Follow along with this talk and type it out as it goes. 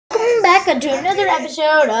back to another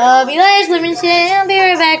episode of Elias Livingston. I'll be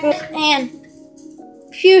right back. And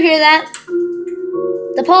if you hear that,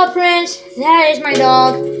 the paw prints, that is my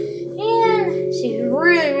dog. And she's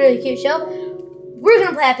really, really cute. So we're going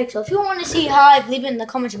to play Epic. So if you want to see how, leave it in the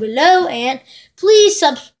comments below. And please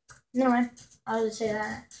never mind. I'll just say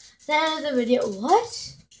that. That's the video.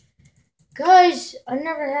 What? Guys, I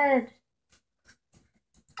never had.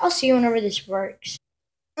 I'll see you whenever this works.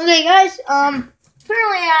 Okay, guys,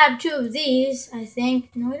 apparently I have 2 of these, I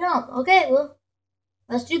think. No, I don't. Okay, well,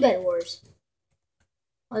 let's do Bed Wars.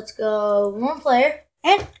 Let's go 1 player,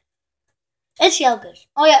 and let's see how it goes.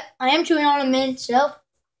 Oh, yeah, I am chewing on a mint, so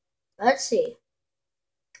let's see.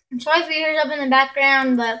 I'm sorry if you hear up in the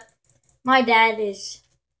background, but my dad is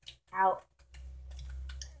out.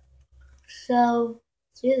 So,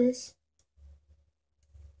 let's do this.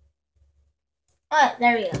 Alright,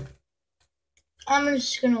 there we go. I'm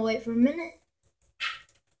just gonna wait for a minute.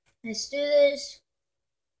 Let's do this.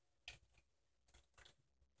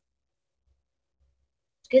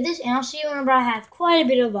 Let's get this, and I'll see you whenever I have quite a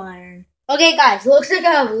bit of iron. Okay, guys, looks like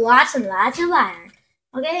I have lots and lots of iron.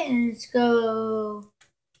 Okay, and let's go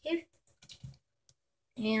here.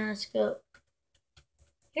 And let's go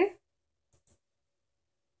here.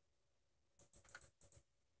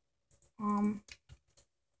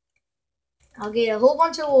 I'll get a whole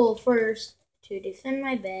bunch of wool first to defend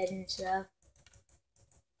my bed and stuff.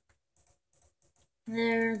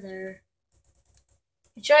 There.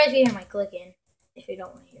 And try if you hear my clicking, if you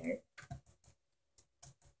don't want to hear it.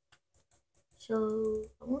 So,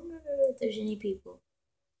 I wonder if there's any people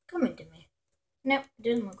coming to me. Nope, it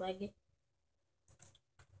doesn't look like it.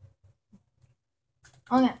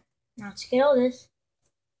 Okay, now let's get all this.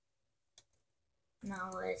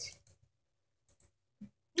 Now let's...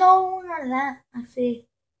 No, none of that. I see.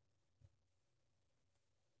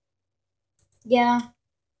 Yeah.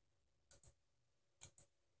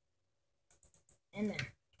 In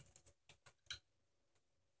there.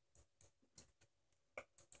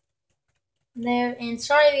 There, and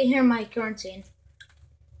sorry if you hear my grunting.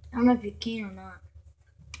 I don't know if you can or not.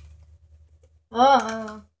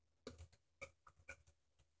 Uh-oh.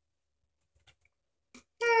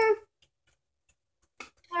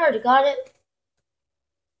 I already got it.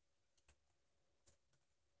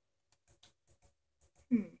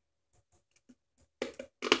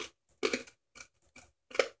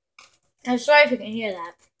 I'm sorry if you can hear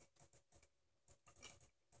that.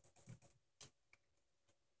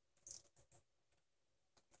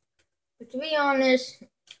 But to be honest,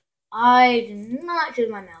 I do not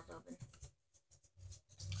choose my mouth open.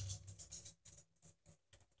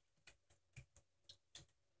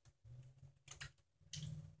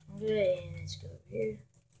 Okay, let's go over here.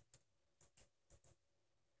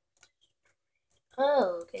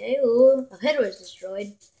 Oh, okay. Ooh, a head was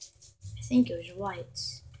destroyed. I think it was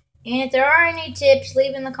white. And if there are any tips,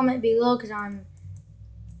 leave in the comment below, because I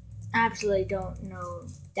absolutely don't know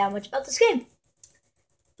that much about this game.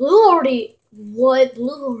 Blue already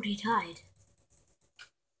died.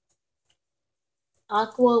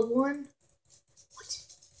 Aqua won? What?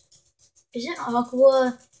 Isn't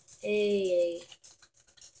Aqua a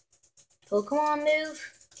Pokemon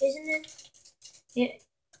move? Isn't it? Yeah.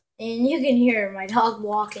 And you can hear my dog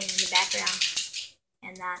walking in the background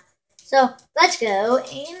and that. So, let's go,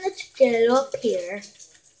 and let's go up here.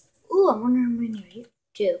 Ooh, I wonder how many are here.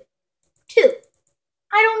 2. 2.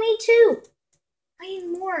 I don't need 2. I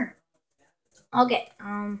need more. Okay,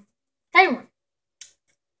 second one.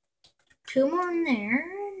 2 more in there.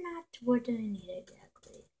 Not what do I need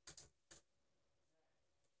exactly.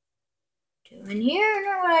 2 in here,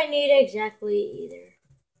 not what I need exactly either.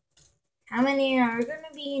 How many are going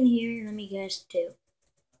to be in here? Let me guess, 2.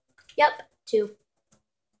 Yep, 2.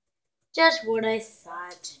 Just what I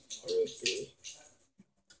thought it would be.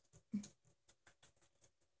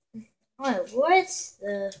 Oh, what's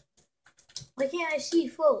the... Why can't I see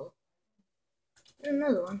full? There's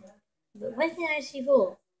another one. But why can't I see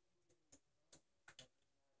full?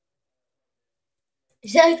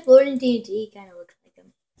 Is that exploding TNT? Kind of looks like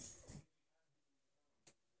him.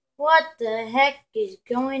 What the heck is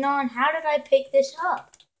going on? How did I pick this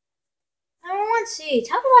up? I don't want seeds.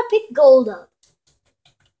 How did I pick gold up?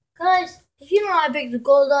 Guys, if you know how I picked the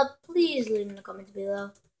gold up, please leave in the comments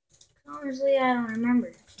below. Honestly, I don't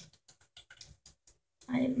remember.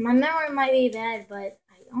 My memory might be bad, but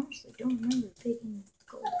I honestly don't remember picking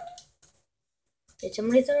gold up. Did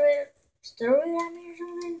somebody throw it at me or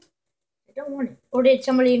something? I don't want it. Or did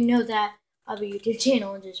somebody know that I have a YouTube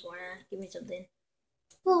channel and just want to give me something?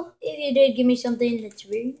 Well, if you did give me something, that's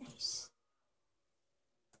very nice.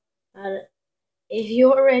 If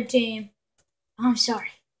you're a red team, I'm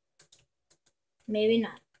sorry. Maybe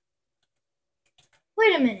not.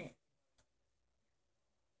 Wait a minute.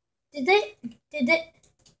 Did they?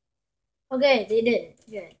 Okay, they didn't.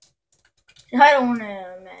 Good. I don't want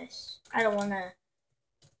to mess. I don't want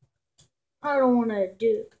to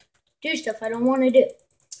do stuff I don't want to do.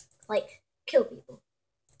 Like, kill people.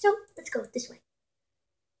 So, let's go this way.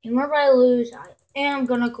 And whenever I lose, I am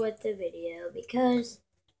going to quit the video because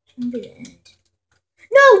it's going to be the end.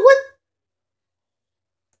 No, what?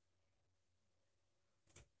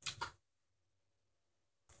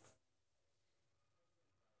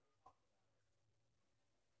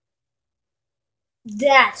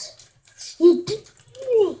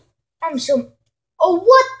 I'm so. Oh,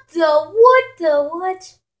 what?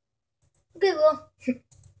 Okay, well,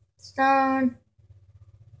 stone.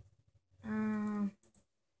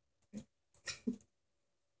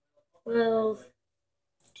 12,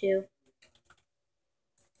 2.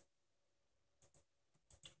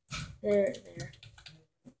 There.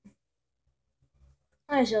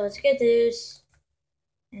 Alright, so let's get this.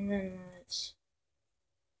 And then let's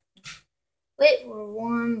wait for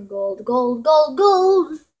 1 gold.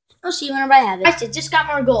 I'll see whenever I have it. I just got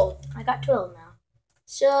more gold. I got 12 now.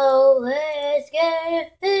 So let's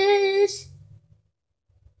get this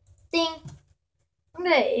thing.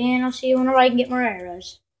 Okay, and I'll see you whenever I can get more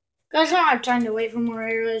arrows. Because I don't have time to wait for more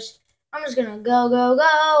arrows. I'm just gonna go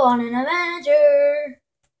on an adventure.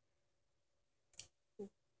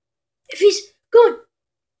 If he's good.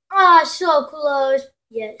 Ah, so close,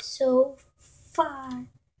 yet so far.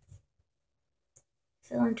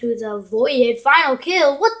 Fell into the void. Final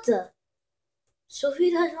kill. What the? So if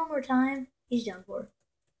he does one more time, he's done for.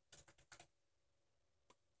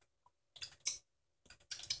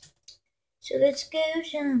 So let's go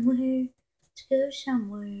somewhere.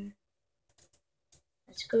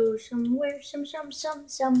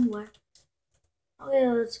 Somewhere. Okay,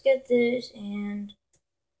 let's get this and.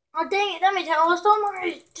 Oh dang it! That means I lost all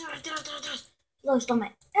my. Lost all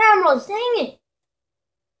my emeralds. Dang it!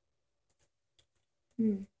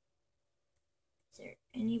 Is there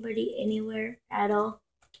anybody anywhere at all?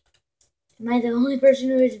 Am I the only person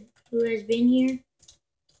who has been here?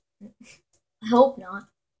 I hope not.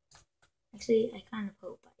 Actually, I kind of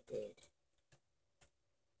hope I did.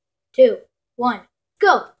 2, 1,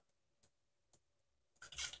 go!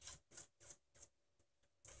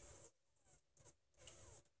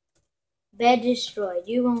 Bed destroyed.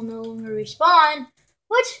 You will no longer respawn.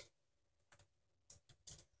 What?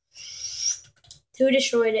 Who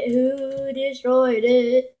destroyed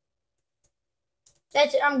it?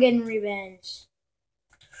 That's it. I'm getting revenge.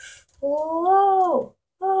 Whoa!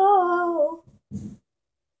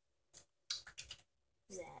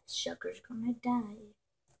 That sucker's gonna die.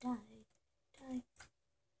 Dang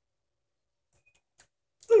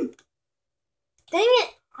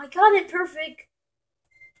it! I got it perfect.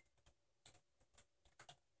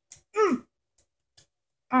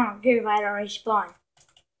 I don't care if I don't respawn.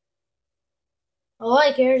 All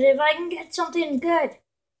I care is if I can get something good.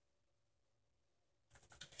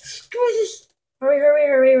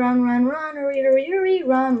 Hurry, run, hurry,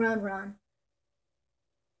 run.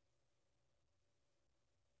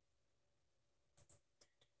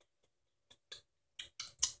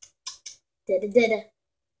 Did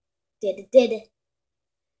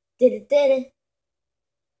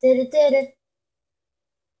it.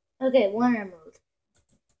 Okay, 1 emerald.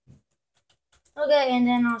 Okay, and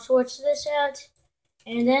then I'll switch this out.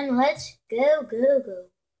 And then let's go.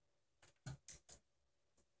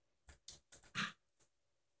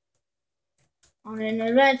 On an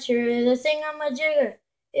adventure, the thing on my jigger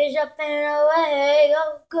is up and away.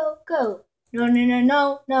 Go.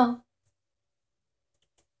 No.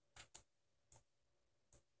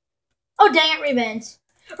 Oh, dang it, revenge!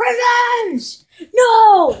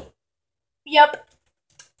 No! Yep.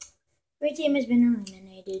 Your team has been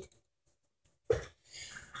eliminated.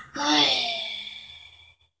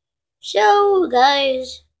 So,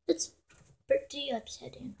 guys, it's pretty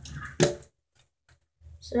upsetting.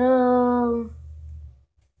 So,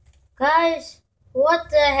 guys, what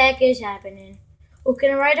the heck is happening? Oh,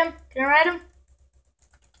 can I ride him?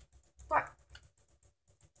 What?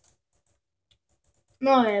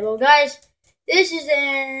 Okay, well, guys, this is the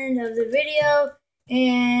end of the video.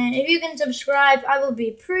 And if you can subscribe, I will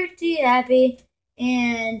be pretty happy.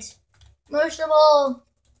 And most of all,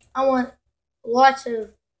 I want lots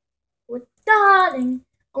of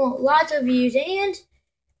views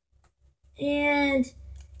and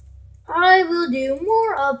I will do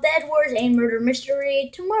more of Bed Wars and Murder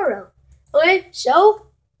Mystery tomorrow. Okay, so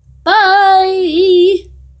bye.